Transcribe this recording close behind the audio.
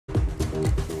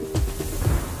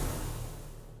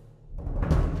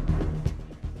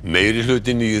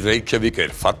Meirihlutinn í Reykjavík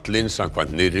fallinn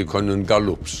samkvæmt nýrri könnun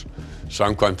Gallups.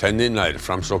 Samkvæmt henni nær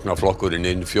Framsóknarflokkurinn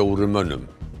inn 4 mönnum.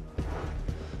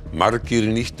 Margir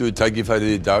nýttu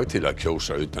tækifærið í dag til að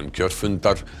kjósa utan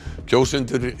kjörfundar.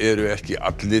 Kjósendur eru ekki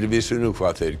allir vissir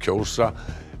hvað þeir kjósa,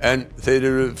 en þeir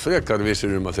eru frekar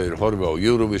vissir að þeir horfi á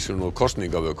Eurovision og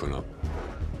kosningavökuna.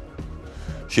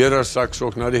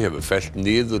 Héraðssaksóknari hefur fellt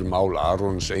niður mál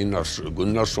Arons Einars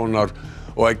Gunnarssonar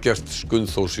og Eggerts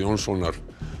Gunnþórs Jónssonar.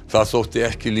 Það þótti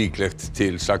ekki líklegt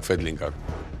til sakfellingar.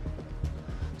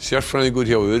 Sérfræðingur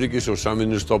hjá Öryggis- og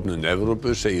samvinnustofnun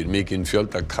Evrópu segir mikinn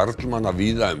fjölda karlmanna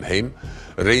víða heim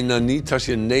reyna að nýta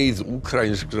sér neyð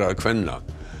úkraínskra kvenna.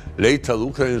 Leit að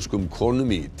úkraínskum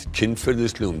konum í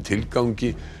kynferðislegum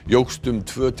tilgangi jókst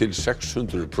 200 til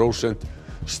 600%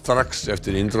 strax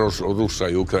eftir innrás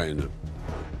Rússa í Úkraínu.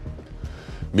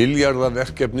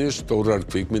 Milljarðaverkefni stórar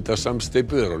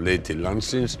kvikmyndasamsteypu á leið til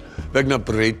landsins vegna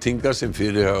breytinga sem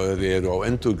fyrirhugaðar eru á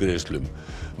endurgreiðslum.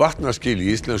 Vatnaskil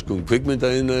í íslenskum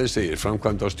kvikmyndaiðnaði segir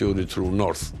framkvæmdastjóri Trú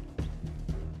North.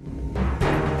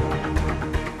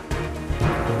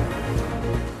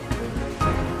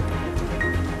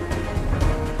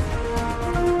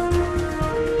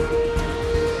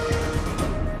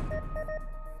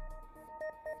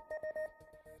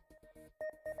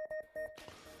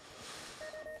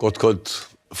 Gott kvöld.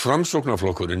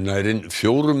 Framsóknarflokkurinn nær inn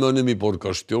 4 mönnum í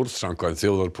borgarstjórn samkvæmt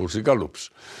þjóðarpúlsi Gallups.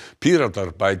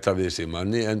 Píratar bæta við sig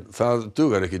manni en það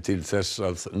dugar ekki til þess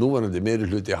að núverandi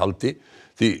meirihluti haldi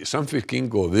því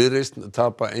Samfylking og Viðreisn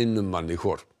tapa 1 manni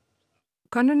hvor.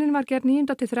 Könnunin var gerð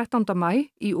 9. til 13. maí.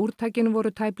 Í úrtækinu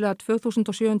voru tæplega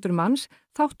 2700 manns,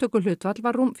 þátttökuhlutfall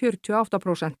var rúm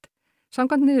 48%.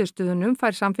 Samkvæmt niðurstöðunum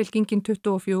fær Samfylkingin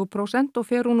 24% og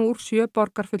fer hún úr 7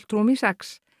 borgarfulltrúum í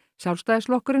 6.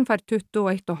 Sjálfstæðisflokkurinn fær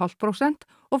 21,5%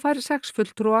 og fær 6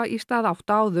 fulltrúa í stað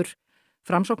 8 áður.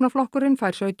 Framsóknarflokkurinn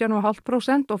fær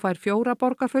 17,5% og fær 4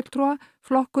 borgarfulltrúa,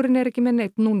 flokkurinn ekki með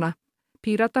neitt núna.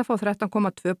 Pírata fá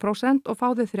 13,2% og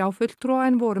fáðu 3 fulltrúa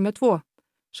en voru með 2.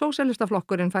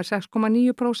 Sósíalistaflokkurinn fær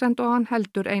 6,9% og hann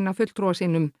heldur 1 fulltrúa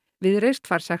sínum. Viðreisn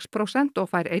fær 6%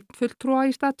 og fær 1 fulltrúa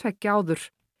í stað 2 áður.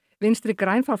 Vinstri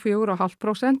græn fær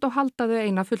 4,5% og haldaðu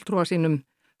 1 fulltrúa sínum.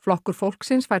 Flokkur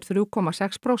fólksins fær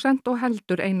 3,6% og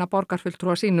heldur 1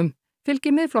 borgarfulltrúa sínum.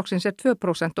 Fylgi Miðflokksins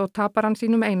 2% og tapar hann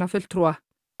sínum 1 fulltrúa.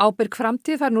 Ábyrg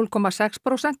framtíð fær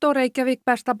 0,6% og Reykjavík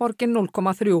besta borgin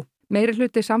 0,3%.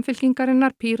 Meirihluti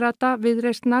Samfylkingarinnar, Pírata,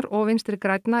 Viðreisnar og Vinstri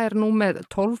grænna nú með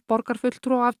 12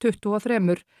 borgarfulltrúa af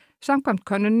 23. Samkvæmt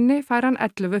könnuninni fær hann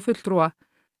 11 fulltrúa.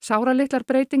 Sáralitlar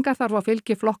breytingar þarf að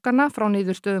fylgi flokkana frá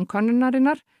niðurstöðum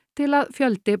könnunarinnar til að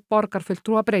fjöldi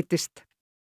borgarfulltrúa breytist.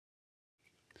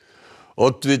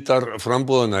 Oddvitar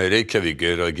framboðanna í Reykjavík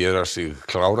eru að gera sig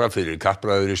klára fyrir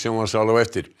kappræður í sjónvarpssal á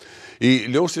eftir. Í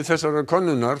ljósi þessarar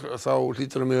könnunar þá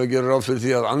hlýtur mig að gera ráð fyrir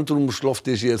því að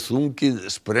andrúmsloftið sé þungið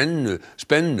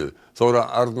spennu. Þóra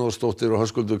Arnórsdóttir og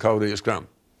Höskuldur Kári Skram.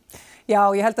 Já,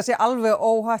 ég held að sé alveg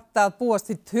óhætt að búast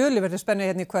til töluverðu spennu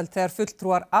hérna í kvöld þegar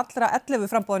fulltrúar allra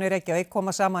 11 framboðanna í Reykjavík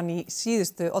koma saman í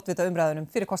síðustu oddvita umræðunum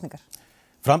fyrir kosningar.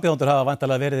 Frambjóðendur hafa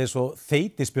væntanlega verið eins og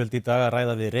þeytispjöld í dag að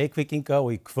ræða við Reykvíkinga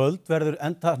og í kvöld verður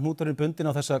enda hnúturinn bundinn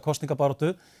á þessa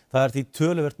kosningabaráttu. Það því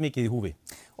töluvert mikið í húfi.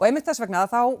 Og einmitt þess vegna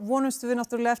þá vonumst við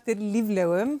náttúrulega eftir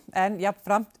líflegum en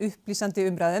jafnframt upplýsandi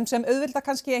umræðum sem auðvelda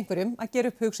kannski einhverjum að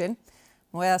gera upp hug sinn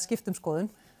og eða skipta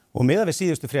skoðun. Og miðað við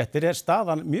síðustu fréttir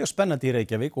staðan mjög spennandi í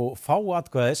Reykjavík og fá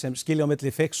atkvæði sem skilja á milli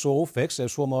feiks og ófeiks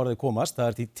ef svo má orðið komast.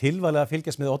 Það því tilvalið að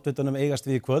fylgjast með oddvitunum eigast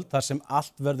við í kvöld þar sem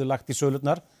allt verður lagt í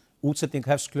sölurnar. Útsending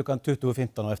hefst klukkan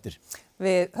 20:15 á eftir.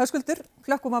 Við Höskuldur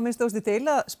klökkum að minnst til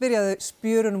að spyrja þau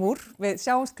spjörunum úr. Við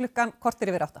sjáumst klukkan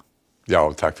korter yfir 8. Já,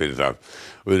 takk fyrir það.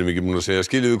 Við erum ekki búin að segja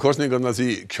skiljum við kosningarna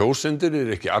því kjósendur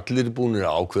ekki allir búnir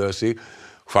að ákveða sig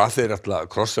hvað þeir ætla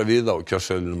að krossa við á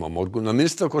kjörseðlunum á morgun. Að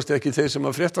minnstakosti ekki þeir sem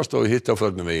að fréttastofu hitta á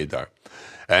förnum vegi í dag.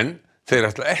 En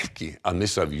þeir ætla ekki að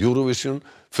missa af Eurovision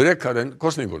frekar en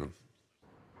kosningunum.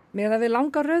 Meðan við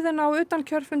langa röðina á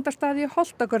utankjörfundarstaði í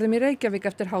Holtagörðum í Reykjavík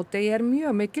eftir hádegi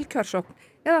mjög mikil kjörsókn.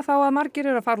 Eða þá að margir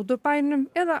eru að fara út úr bænum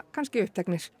eða kannski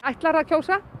uppteknir. Ætlar að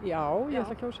kjósa? Já, ég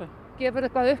ætla að kjósa. Gefur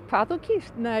eitthvað upp hvað þú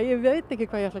kýst? Nei, ég veit ekki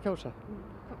hvað ég ætla að kjósa.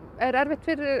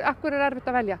 Akkur erfitt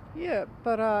að velja? Ég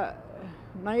bara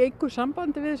næ einhver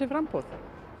sambandi við þessi framboð.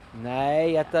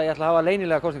 Nei, ég ætla að hafa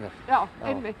leynilega kosningar. Já,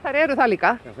 einmitt. Þær eru það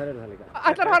líka. Já, þær eru það líka.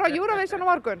 Ætlar að fara á Eurovision á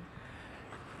morgun?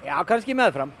 Já, kannski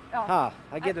meðfram.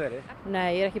 Það getur verið.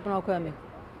 Nei, ég ekki búin að ákveða mig.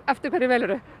 Eftir hverju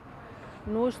velurðu?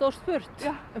 Nú stórt spurt,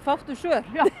 en fátt svör.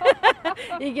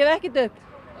 Ég gef ekkert upp.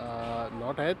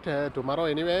 Not yet. Tomorrow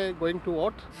anyway, going to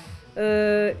what?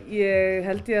 Ég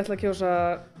held ég ætla að kjósa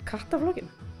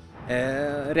kattaflokkinn.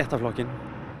 Réttaflokkinn.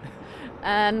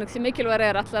 En sem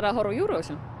mikilvægara allar að horfa á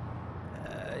Eurovision?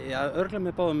 Já, örugglega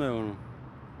með báðum augunum.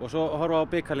 Og svo horfa á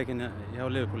bikarleikinn hjá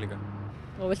Liverpool líka.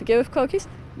 Og viltu gefa upp hvað þú kýst?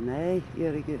 Nei,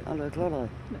 ég ekki alveg klárað.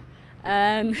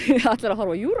 En allar að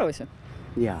horfa á Eurovision?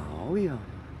 Já.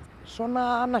 Svona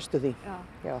næstu því.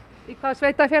 Já. Í hvað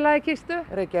sveitafélagi kýstu?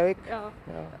 Reykjavík. Já.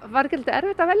 Var ekki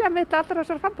erfitt að velja milli allra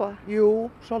þessara framboða? Jú,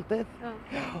 svolítið.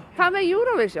 Hvað með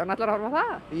Eurovision, allar að horfa á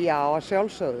það? Já,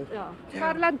 sjálfsögðu.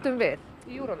 Hvar lendum við í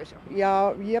Eurovision? Já,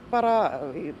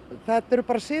 þetta eru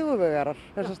bara sigurvegarar,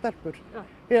 þessar stelpur.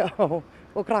 Já,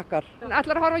 og krakkar.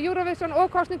 Allar að horfa á Eurovision og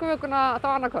kosningavökuna þá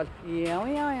annað kvöld? Já.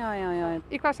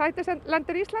 Í hvað sæti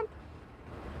lendir Ísland?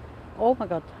 Oh my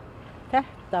god,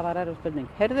 þetta var erfið spurning.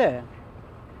 Heyrðu,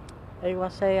 eigum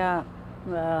að segja,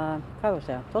 hvað var að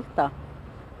segja, 12?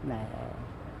 Nei.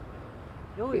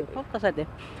 Jú, 12. sæti,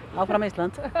 áfram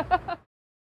Ísland.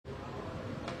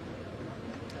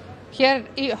 Hér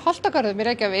í Holtagarðum í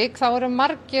Reykjavík þá eru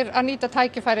margir að nýta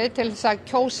tækifærið til þess að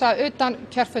kjósa utan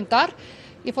kjörfundar.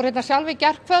 Ég fór hérna sjálf í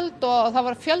gærkvöld og það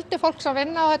var fjöldi fólks að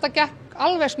vinna og þetta gekk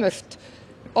alveg smurt.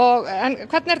 En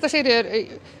hvernig þetta Sigríður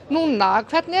núna,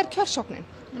 hvernig kjörsóknin?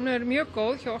 Hún mjög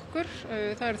góð hjá okkur.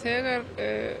 Það eru þegar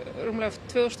rúmlega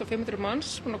 2500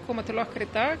 manns búin að koma til okkar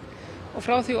í dag og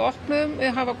frá því opnuðum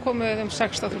við hafa komið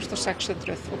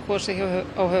 16.600 og kosið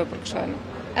á höfuðborgarsvæðinu.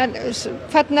 En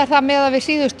hvernig það miðað við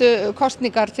síðustu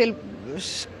kosningar til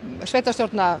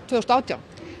sveitarstjórna 2018?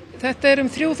 Þetta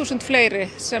 3000 fleiri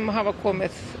sem hafa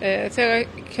komið. Þegar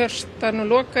kjörstaðnum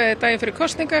lokaði daginn fyrir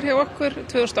kosningar hjá okkur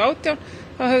 2018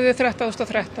 þá höfðu við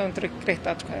 13.300 greitt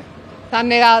atkvæði.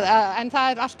 Þannig en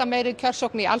það alltaf meiri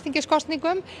kjörsókn í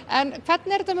alþingiskosningum, en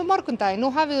hvernig þetta með morgundaginn? Nú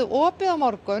hafið þið opið á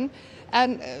morgun,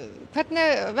 en hvernig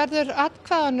verður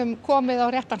atkvæðunum komið á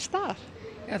réttan stað?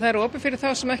 Ja, það opið fyrir þá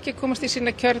sem ekki komast í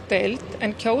sína kjördeild,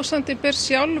 en kjósandi ber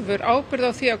sjálfur ábyrgð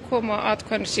á því að koma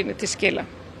atkvæðinu sínu til skila.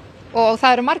 Og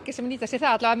það eru margir sem nýta sér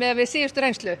það allavega með við síðustu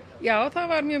reynslu? Já, það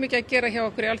var mjög mikið að gera hjá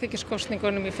okkur í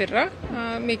alþingiskosningunum í fyrra,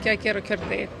 mikið að gera á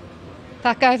kjördegi.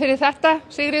 Takk fyrir þetta,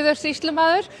 Sigríður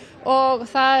sýslumaður, og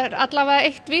það allavega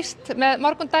eitt víst með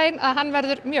morgundaginn að hann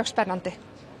verður mjög spennandi.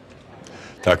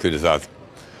 Takk fyrir það.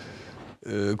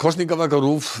 Kosningavaka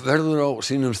RÚV verður á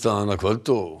sínum stað annað kvöld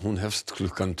og hún hefst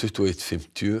klukkan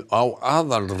 21:50 á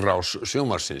aðalrás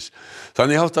sjónvarpsins.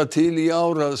 Þannig háttar til í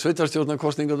ár að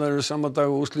sveitarstjórnarkosningarnar eru sama dag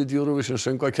og úrslit Eurovision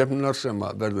söngvakeppninnar sem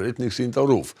verður einnig sýnd á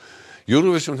RÚV.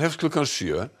 Eurovision hefst klukkan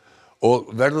 7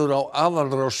 og verður á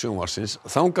aðalrás sjónvarpsins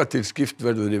þangað til skipt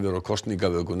verður yfir á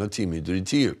kosningavökuna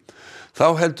 10:10.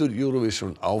 Þá heldur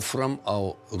Eurovision áfram á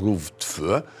RÚV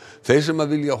 2. Þeir sem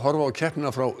að vilja horfa á keppnina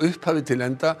frá upphafi til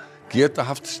enda geta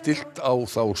haft stillt á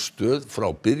þá stöð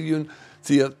frá byrjun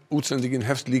því að útsendingin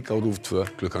hefst líka á RÚV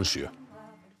 2 klukkan 7.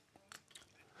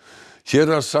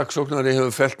 Héraðssaksóknari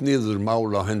hefur fellt niður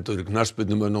mál á hendur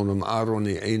knattspyrnumönnunum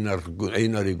Aroni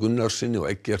Einari Gunnarsinni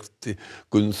og Eggerti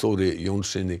Gunnþóri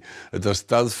Jónsinni. Þetta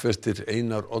staðfestir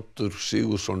Einar Oddur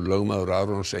Sigurðsson lögmaður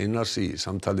Arons Einars í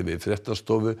samtali við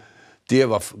fréttastofu.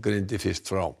 DV greindi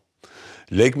fyrst frá.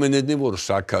 Leikmennirnir voru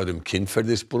sakaðir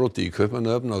kynferðisbrot í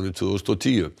Kaupmannahöfn árið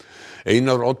 2010.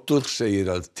 Einar Oddur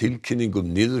segir að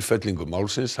tilkynningum niðurfellingu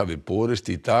málsins hafi borist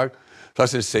í dag, þar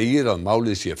sem segir að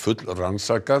málið sé full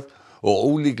rannsakað og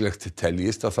ólíklegt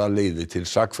teljist að það leiði til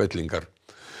sakfellingar.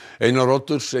 Einar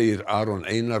Oddur segir Aron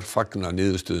Einar fagna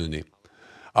niðurstöðunni.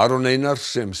 Aron Einar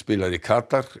sem spilar í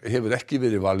Katar hefur ekki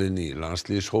verið valinn í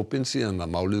landsliðshópinn síðan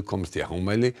að málið komst í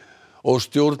hámæli og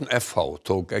stjórn FH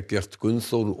tók Eggert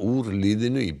Gunnþór úr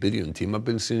liðinu í byrjun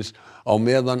tímabilsins á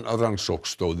meðan rannsókn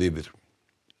stóð yfir.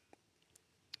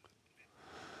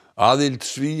 Aðild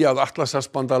Svía að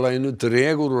Atlantshafsbandalaginu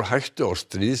dregur úr hættu á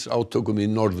stríðsátökum í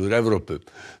Norður-Evrópu.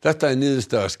 Þetta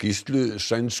niðurstaða skýrslu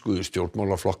sænsku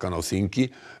stjórnmálaflokkan á þingi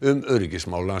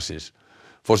öryggismál landsins.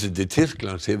 Forseti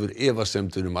Tyrklands hefur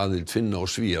efasemdir aðild Finna og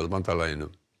Svía að bandalaginu.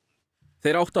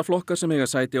 Þeir 8 flokkar sem eiga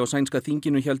sæti á sænska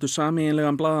þinginu héldu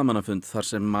sameiginlegan blaðamannafund þar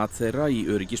sem mat þeirra í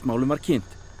öryggismálum var kynnt,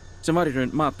 sem var í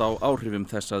raun mat á áhrifum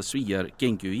þess að Svíar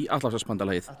gengju í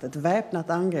Atlantshafsbandalagið. Ett väpnat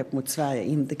angrepp mot Sverige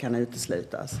inte kan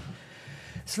uteslutas.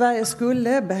 Sverige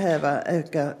skulle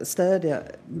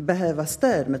behöva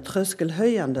stöd med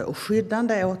tröskelhöjande och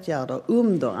skyddande åtgärder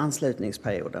under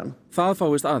anslutningsperioden. Það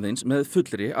fáist aðeins með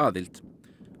fullri aðild.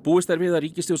 Búist við að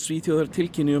ríkisstjórn Svíþjóðar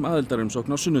tilkynni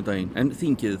aðildarumsókn á sunnudaginn en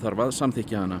þingið þarf að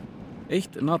samþykkja hana.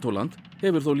 Eitt NATO-land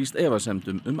hefur þó lýst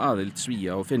efasemdum aðild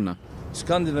Svía og Finna.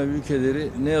 Skandinav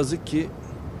ülkeleri ne yazık ki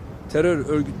terör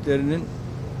örgütlerinin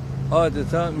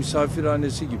adeta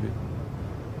misafirhanesi gibi.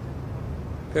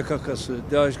 PKK'sı,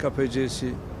 DAEŞ-KPC'si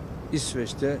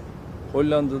İsveç'te,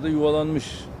 Hollanda'da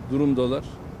yuvalanmış durumdalar.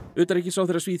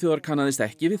 Utanríkisráðherra Svíþjóðar kannaðist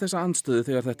ekki við þessa andstöðu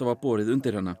þegar þetta var borið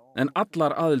undir hana, en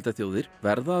allar aðildarþjóðir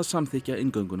verða að samþykkja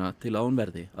inngönguna til að hún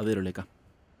verði að veruleika.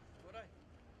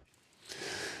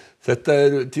 Þetta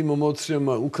eru tímamót sem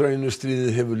að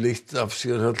Úkraínustríðið hefur leitt af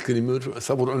sér Hallgrímur.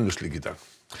 Það voru önnur slík í dag.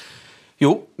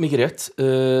 Jú, mikið rétt.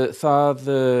 Það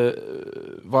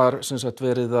var sem sagt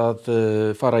verið að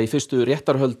fara í fyrstu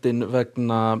réttarhöldin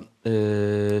vegna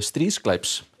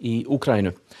stríðsglæps í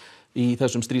Úkraínu. Í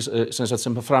þessum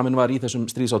sem framin var í þessum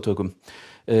stríðsátökum.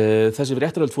 Þessi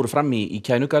réttarhöld fóru fram í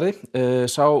Kænugarði.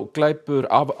 Sá glæpur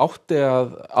átti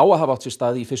að hafa átt sér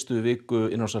stað í fyrstu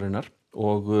viku innrásarinnar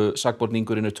og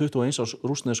sakborningurinn 21 árs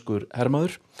rússneskur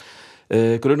hermaður.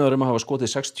 Grunaður að hafa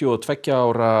skotið 62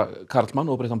 ára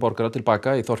karlmann og breyttan borgara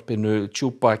tilbaka í þorpinu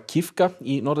Tjúbakivka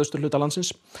í norðausturhluta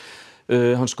landsins.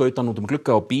 Hann skaut hann út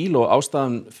glugga á bíl og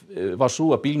ástæðan var sú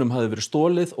að bílnum hafði verið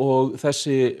stolið og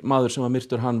þessi maður sem var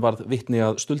myrtur hann varð vitni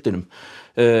að stuldinum.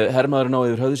 Hermaðurinn á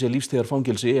yfir höfði sér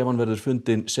lífstíðarfangelsi ef hann verður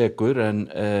fundinn sekur en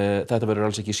þetta verður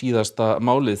alls ekki síðasta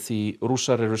málið því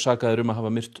Rússar eru sakaðir að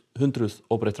hafa myrt 100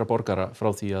 óbreyttra borgara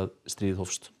frá því að stríðið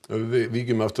hófst. Við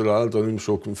víkjum aftur að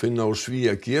aðildarumsókn Finna og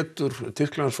Svía. Getur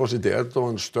Tyrklandsforseti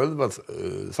Erdogan stöðvað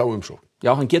þá umsókn?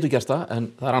 Já, hann getur gert það, en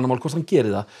það annar mál hvort hann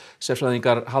gerir það.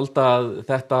 Sérfræðingar halda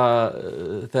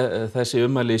þessi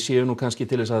ummæli séu nú kannski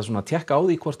til þess að svona tékka á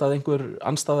því hvort að einhver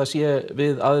andstaða sé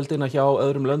við aðildina hjá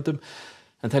öðrum löndum,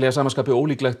 en telja samanskapi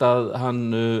ólíklegt að hann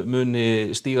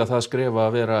muni stíga það skref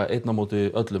að vera einn á móti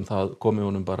öllum. Það komi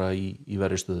honum bara í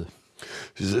verri stöðu.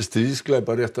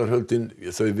 Stríðsglæparéttarhöldin,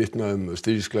 þau vitna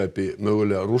stríðsglæpi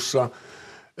mögulega Rússa.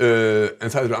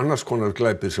 En það eru annars konar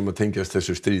glæpir sem að tengjast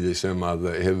þessu stríði sem að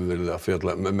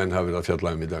menn hafa verið að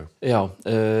fjalla í dag. Já,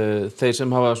 þeir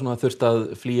sem hafa þurft að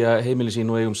flýja heimili sín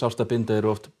og eigum sárt að binda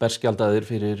eru oft berskjaldaðir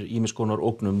fyrir ýmiss konar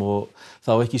ógnum og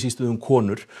þá ekki síst við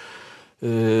konur.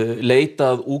 Leit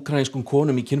að úkraínskum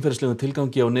konum í kynferðislegum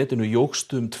tilgangi á netinu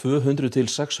jókst 200 til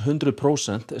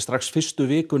 600% strax fyrstu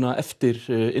vikuna eftir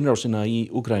innrásina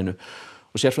í Úkraínu.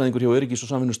 Og sérfræðingur hjá Öryggis- og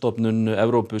samvinnustofnun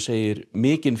Evrópu segir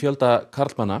mikinn fjölda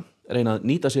karlmanna reyna að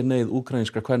nýta sér neyð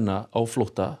úkraínskra kvenna á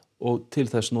flótta og til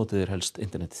þess notið helst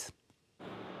internetið.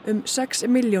 6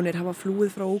 milljónir hafa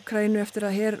flúið frá Úkraínu eftir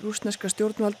að her rússneska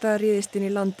stjórnvalda réðist inn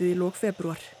í landið í lok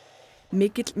febrúar.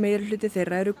 Mikill meirihluti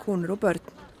þeirra eru konur og börn.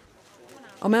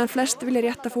 Á meðan flest vilja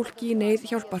rétta fólki í neyð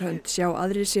hjálparhönd, sjá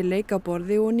aðrir sér leika á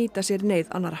borði og nýta sér neyð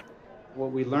annarra.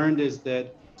 What we learned is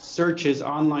that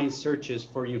online searches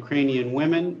for Ukrainian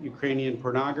women, Ukrainian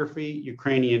pornography,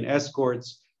 Ukrainian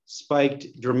escorts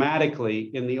spiked dramatically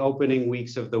in the opening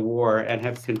weeks of the war and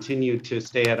have continued to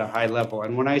stay at a high level.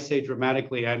 And when I say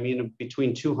dramatically, I mean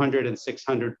between 200 and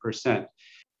 600%.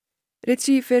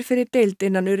 Ritchie fer fyrir deild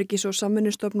innan Öryggis- og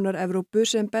samvinnustofnunar Evrópu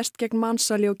sem best gegn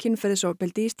mansali og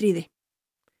kynferðisofbeldi í stríði.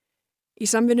 Í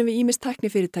samvinnu við ýmis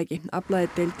tæknifyrirtæki aflaði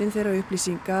deildin þeirra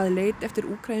upplýsinga að leit eftir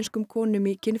úkraínskum konum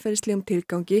í kynferðislegum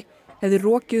tilgangi hefði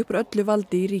rokið upp öllu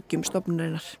valdi í ríkjum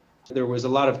stofnunarinnar. There was a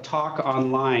lot of talk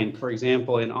online, for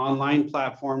example, in online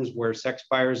platforms where sex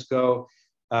buyers go,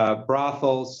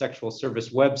 brothels, sexual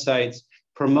service websites,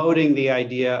 promoting the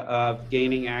idea of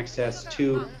gaining access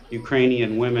to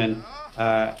Ukrainian women,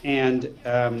 and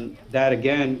that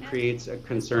again creates a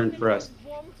concern for us.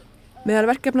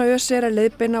 Meðal verkefna ÖSE að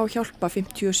leiðbeina og hjálpa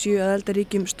 57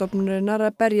 aðildarríkjum stofnunarinnar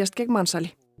að berjast gegn mansali.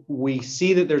 We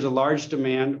see that there's a large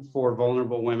demand for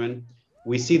vulnerable women.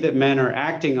 We see that men are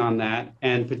acting on that,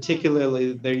 and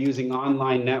particularly they're using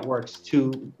online networks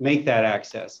to make that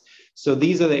access. So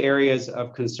these are the areas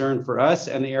of concern for us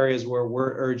and the areas where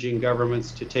we're urging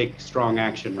governments to take strong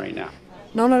action right now.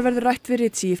 Nánar verður rætt við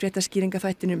Ritchie í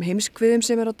fréttaskýringaþættinum heimskviðum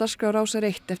sem á dagskrá Rásar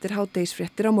 1 eftir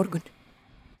hádegisfréttir á morgun.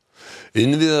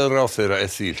 Innviðaráðherra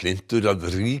því hlynntur að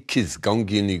ríkið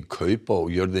gangi inn í kaup á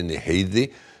jörðinni Heiði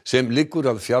sem liggur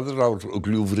að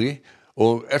Fjaðrárgljúfri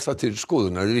og það til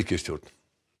skoðunar í ríkisstjórn.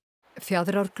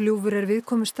 Fjaðrárgljúfur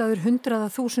viðkomustaður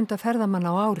 100.000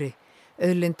 ferðamanna á ári.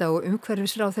 Auðlinda- og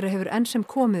umhverfisráðherra hefur enn sem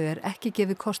komið ekki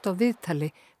gefið kost á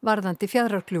viðtali varðandi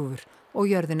Fjaðrárgljúfur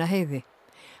og jörðina Heiði.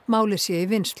 Málið sé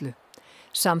í vinnslu.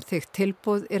 Samþykkt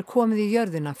tilboð komið í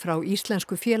jörðina frá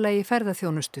Íslensku félagi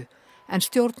ferðaþjónustu. En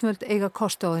stjórnvöld eiga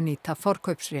kost á að nýta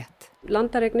forkaupsrétt.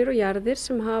 Landareignir og jarðir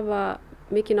sem hafa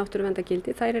mikið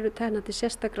náttúruverndargildi, þær eru teknar til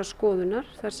sérstakra skoðunar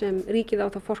þar sem ríkið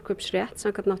á það forkaupsrétt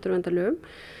samkvæmt náttúruverndarlögum.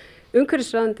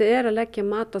 Umhverfisráðuneytið að leggja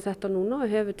mat á þetta núna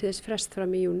og hefur til þess frest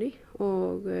fram í júní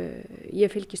og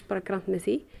ég fylgist bara grannt með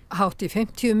því. Hátt í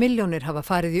 50 milljónir hafa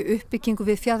farið í uppbyggingu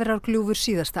við Fjaðrárgljúfur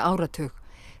síðasta áratug.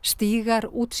 Stígar,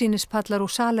 útsýnispallar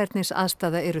og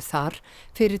salernisaðstaða eru þar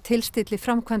fyrir tilstilli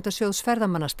framkvæmdasjóðs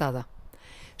ferðamannastaða.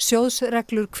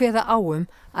 Sjóðsreglur kveða á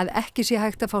að ekki sé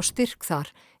hægt að fá styrk þar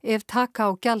ef taka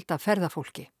á gjald af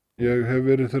ferðafólki. Ég hef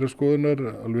verið þeirra skoðunar,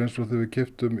 alveg eins og þegar við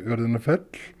keyptum jörðina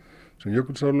Fell, sem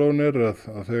Jökulsárlón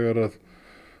að þegar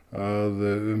að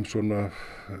svona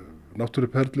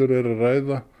náttúruperlur að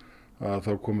ræða, að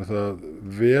þá komi það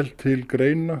vel til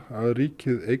greina að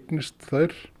ríkið eignist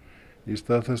þær í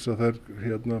stað þess að þær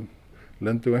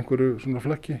lendi á einhverju svona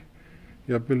flakki,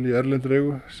 jafnvel í erlendri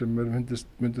eigu sem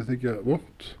myndi þykja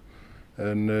vont,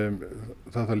 en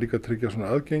það þarf líka að tryggja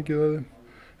svona aðgengið að þeim,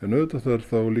 en auðvitað þarf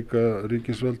þá líka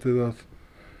ríkisvaldið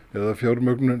eða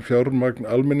fjármagn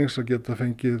almennings að geta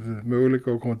fengið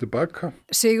möguleika að koma tilbaka.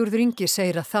 Sigurður Ingi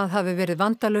segir að það hafi verið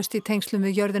vandalaust í tengslum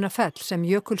við jörðina Fell sem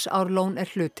Jökulsárlón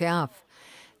hluti af.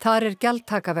 Þar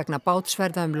gjaldtaka vegna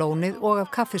bátsferða lónið og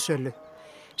af kaffisölu.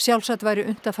 Sjálfsagt væri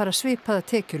unnt að fara svipaða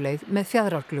tekjuleið með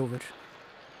Fjaðrárgljúfur.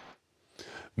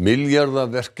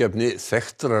 Milljarðaverkefni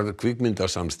þekktrar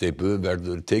kvikmyndasamsteypu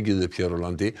verður tekið upp hér á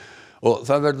landi og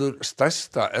það verður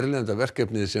stærsta erlenda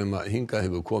verkefnið sem hingað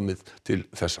hefur komið til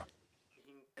þessa.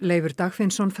 Leifur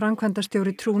Dagfinnsson,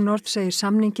 framkvæmdastjóri True North, segir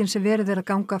samningin sem verið að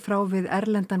ganga frá við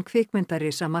erlendan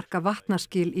kvikmyndaris að marka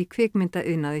vatnaskil í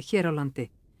kvikmyndaiðnaði hér á landi.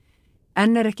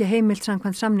 Enn ekki heimilt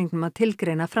samkvæmt samningnum að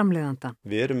tilgreina framleiðandann.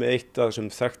 Við erum með eitt af þessum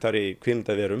þekktari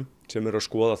kvikmyndaverum sem að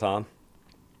skoða það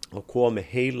og komi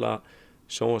heila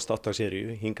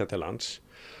sjónvarpsþáttarseríu hingað til lands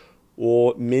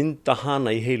og mynda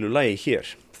hana í heilu lagi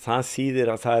hér. Það þýðir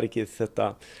að það ekki þetta,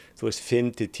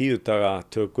 5 til 10 daga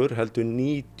tökur, heldur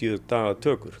 90 daga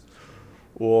tökur.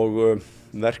 Og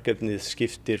verkefnið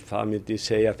skiptir, það myndi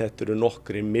segja að þetta eru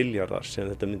nokkrir milljarðar sem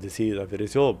þetta myndi þýða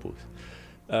fyrir þjóðarbúið.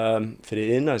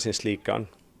 Fyrir iðnaðarins slíkan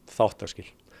þáttarskil,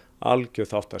 algjör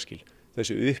þáttarskil.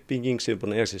 Þessi uppbygging sem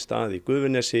búin að eiga sér stað í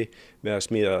Gufunesi með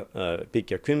að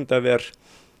byggja kvikmyndaver,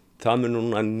 það mun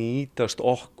núna nýtast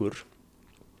okkur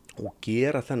og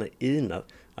gera þennan iðnað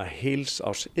að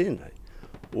heilsárs iðnaði.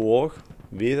 Og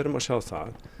við erum að sjá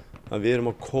það að við erum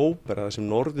að kópera það sem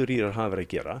Norður-Írar hafa verið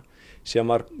að gera,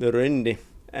 sem var rauninni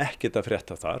ekkert að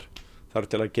frétta þar. Þar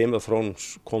til að Game of Thrones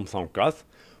kom þangað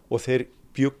og þeir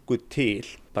bjuggu til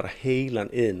bara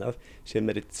heilan iðnað sem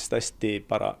eitt stærsti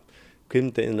bara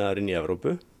kvikmyndaiðnaðurinn í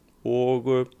Evrópu og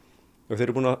þeir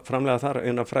eru búin að framleiða þar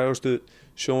eina frægustu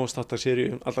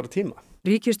sjónvarpsþáttarseríu allra tíma.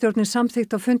 Ríkisstjórnin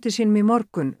samþykkt á fundi sínum í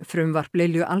morgun frumvarp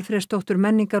Lilju Alfreðsdóttur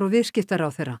menningar- og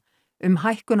viðskiptaráðherra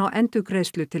hækkun á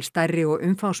endurgreiðslu til stærri og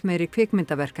umfangsmeiri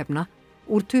kvikmyndaverkefna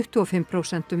úr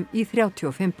 25% í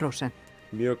 35%.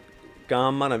 Mjög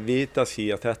gaman að vita því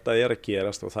að þetta að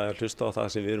gerast og það hlusta á það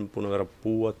sem við erum búin að vera að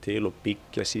búa til og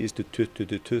byggja síðustu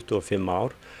 20-25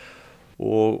 ár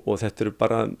og þetta eru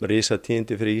bara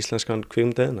risatíðindi fyrir íslenskan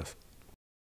kvikmyndaiðnað.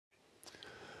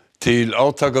 Til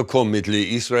átaka kom milli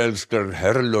ísraelskrar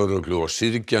herlögreglu og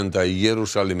syrgjanda í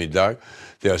Jerúsalem í dag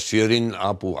þegar Shirin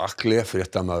Abu Akleh,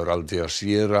 fréttamaður Al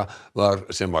Jazeera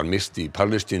sem var myrt í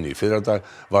Palestínu í fyrradag,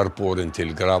 var borin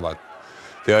til grafar.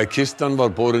 Þegar kistan var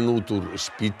borin út úr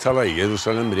spítala í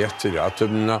Jerúsalem rétt fyrir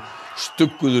athöfnina,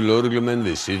 stugguðu lögreglumenn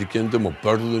við syrgjendum og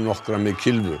börðu nokkra með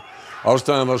kylfu.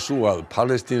 Ástæðan var sú að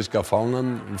palestínska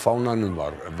fánanum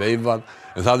var veifað,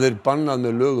 en það bannað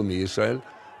með lögum í Ísrael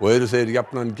og eru þeir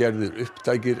jafnan gerðir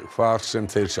upptækir hvar sem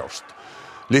þeir sjást.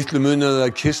 Litlu munaði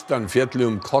að kistan félli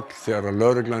koll þegar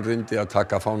lögreglan reyndi að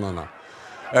taka fánana.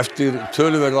 Eftir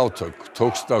töluverð átök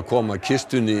tókst að koma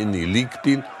kistunni inn í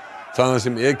líkbíl þaðan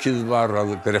sem ekið var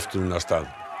að greftrunarstað.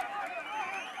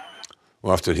 Og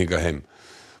aftur hingað heim.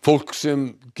 Fólk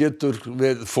getur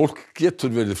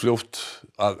verið fljótt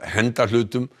að henda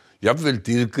hlutum, jafnvel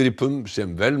dýrgripum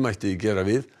sem vel mætti gera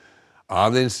við,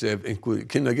 aðeins ef einhver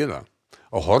kynni að gera.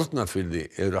 Á Hornafirði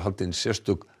eru haldin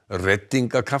sérstök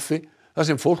reddingakaffi, þar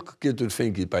sem fólk getur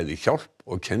fengið bæði hjálp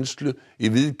og kennslu í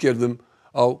viðgerðum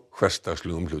á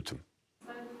hversdagslegum hlutum.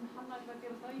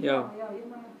 Já.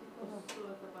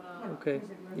 Ok,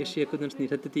 ég sé hvernig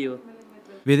snýr, þetta díóð.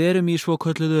 Við erum í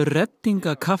svokölluðu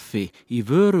reddingakaffi í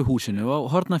vöruhúsinu á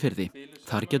Hornafirði.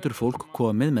 Þar getur fólk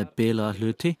komið með bilaða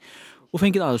hluti og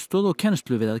fengið aðstoð og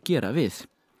kennslu við að gera við.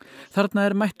 Þarna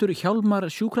mættur Hjálmar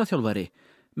sjúkraþjálfari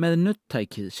með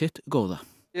nuddtækið sitt góða.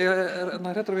 Ég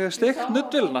hrættur að við hefum steikt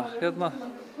nuddvélina.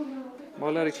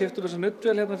 Málega ég keypti þessa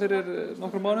nuddvél fyrir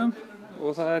nokkrum mánuðum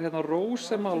og það rós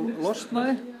sem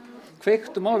losnaði.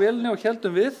 Kveiktum á vélinni og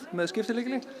héldum við með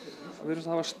skiptilykli. Við erum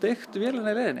að hafa steikt vélina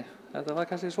í leiðinni. Þetta var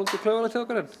kannski svolítið klaufalegt hjá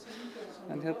okkur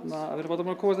en við erum bara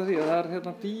að komast að því að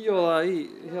það díóða í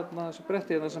þessu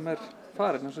bretti sem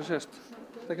farin eins og sést.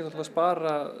 Það getur alltaf að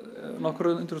spara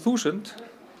nokkur undir 1000,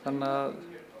 þannig að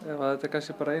ef þetta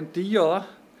kannski bara ein díóða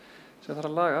sem þarf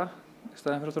að laga í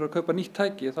staðinn fyrir að kaupa nýtt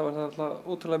tæki þá það alltaf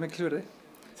ótrúlega mikil virði.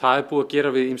 Það búið að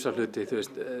gera við ýmsa hluti,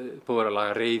 búið að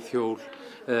laga reiðhjól,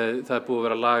 Það búið að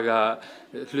vera að laga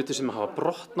hluti sem hafa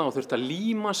brotnað og þurft að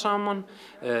líma saman.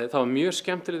 Það var mjög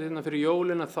skemmtilegt hérna fyrir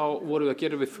jólin að þá vorum við að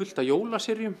gera við fullt af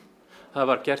jólaserjum. Það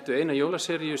var gert við eina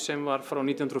jólaserju sem var frá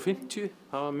 1950,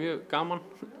 það var mjög gaman.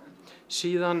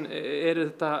 Síðan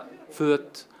þetta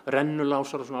föt,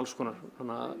 rennulásar og svona alls konar,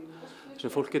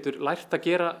 sem fólk getur lært að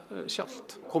gera sjálft,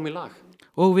 koma í lag.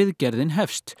 Og viðgerðin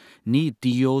hefst, ný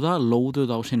díóða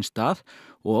lóðuð á sinn stað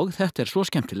og þetta svo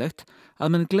skemmtilegt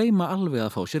að menn gleyma alveg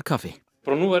að fá sér kaffi.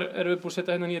 Bara nú erum við búin að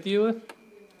setja hérna nýja díóðu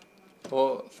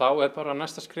og þá bara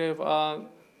næsta skref að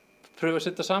pröfa að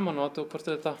setja saman og að hvort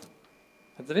þetta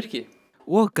virki.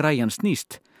 Og græjan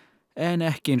snýst, en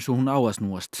ekki eins og hún á að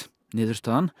snúast.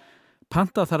 Niðurstaðan,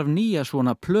 panta þarf nýja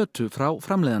svona plötu frá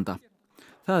framleiðanda.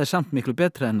 Það samt miklu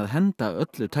betra en að henda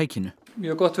öllu tækinu.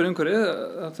 Mjög gott fyrir umhverfið,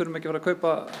 það þurfum ekki að fara að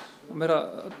kaupa meira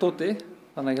dóti,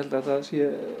 þannig ég held að það sé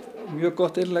mjög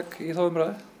gott innlegg í þá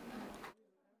umræðu.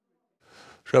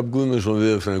 Hrafn Guðmundsson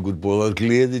veðurfræðingur boðar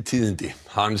gleðitíðindi.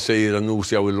 Hann segir að nú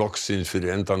sjái loksins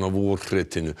fyrir endan á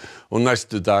vorhretinu og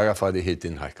næstu daga fari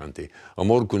hitinn hækkandi. Á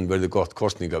morgun verður gott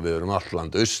kosningaveður allt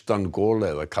land, austan, gola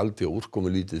eða kaldi og úrkomu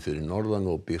lítið fyrir norðan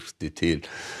og birti til.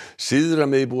 Syðra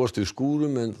megi búast við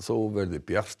skúrum en þó verður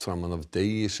bjart framan af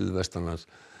degi suðvestanlands.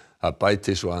 Það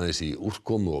bæti svo aðeins í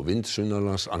úrkomu og vind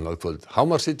sunnanlands annað kvöld.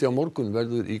 Hámarkshiti á morgun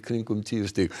verður í kringum 10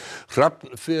 stig.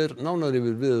 Hrafn fer nánar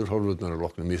yfir veðurhorfurnar að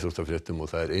loknum íþróttafréttum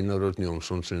og það Einar Örn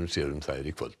Jónsson sem sér þær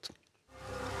í kvöld.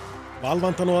 Val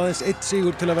vantar nú aðeins 1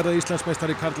 sigur til að verða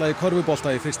Íslandsmeistari karla í körfubolta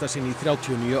í fyrsta sinn í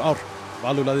 39 ár.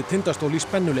 Valur lagði Tindastól í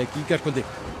spennuleik í gærkvöldi.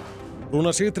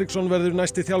 Rúnar Sigtryggsson verður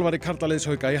næsti þjálfari karlaliðs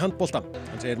Hauka í handbolta.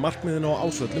 Hann segir markmiðin á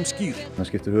Ásvöllum skýr. Það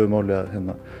skiptir höfuðmáli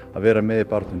að vera með í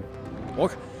baráttunni.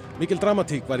 Og mikil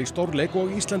dramatík var í stórleik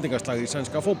og Íslendingaslag í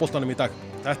sænska fótboltanum í dag.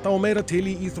 Þetta og meira til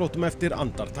í íþróttum eftir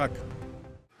andartak.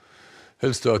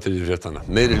 Helstu atriði fréttanna.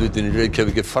 Meirihlutinn í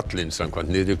Reykjavík fallinn samkvæmt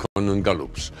nýrri könnun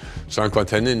Gallups.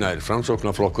 Samkvæmt henni nær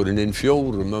Framsóknarflokkurinn inn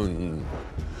 4 mönnum.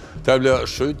 Tæplega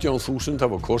 17.000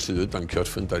 hafa kosið utan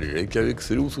kjörfundar í Reykjavík,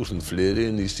 3.000 fleiri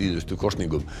en í síðustu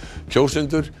kosningum.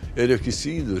 Kjósendur ekki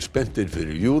síður spenntir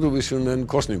fyrir Eurovision en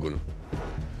kosningunum.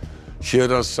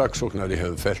 Héraðssaksóknari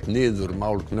hefur fellt niður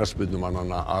mál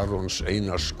knattspyrnumannanna Arons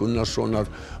Einars Gunnarssonar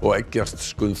og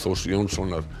Eggerts Gunnþórs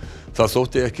Jónssonar. Það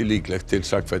þótti ekki líklegt til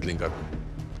sakfellingar.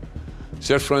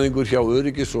 Sérfræðingur hjá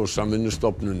Öryggis- og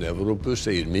samvinnustofnun Evrópu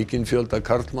segir mikinn fjölda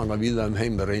karlmanna víða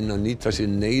heim reyna að nýta sér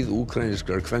neyð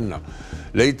úkraínskra kvenna.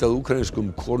 Leit að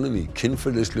úkraínskum konum í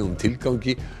kynferðislegum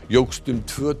tilgangi jókst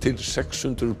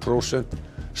 200–600%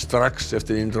 strax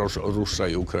eftir innrás Rússa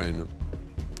í Úkraínu.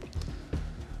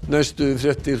 Næstu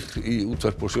fréttir í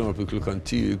útvarpi og sjónvarpi klukkan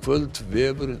 10 í kvöld.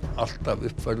 Vefurinn alltaf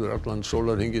uppfærður allan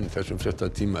sólarhringinn. Þessum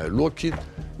fréttatíma lokið.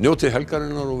 Njótið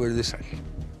helgarinnar og verið sæl.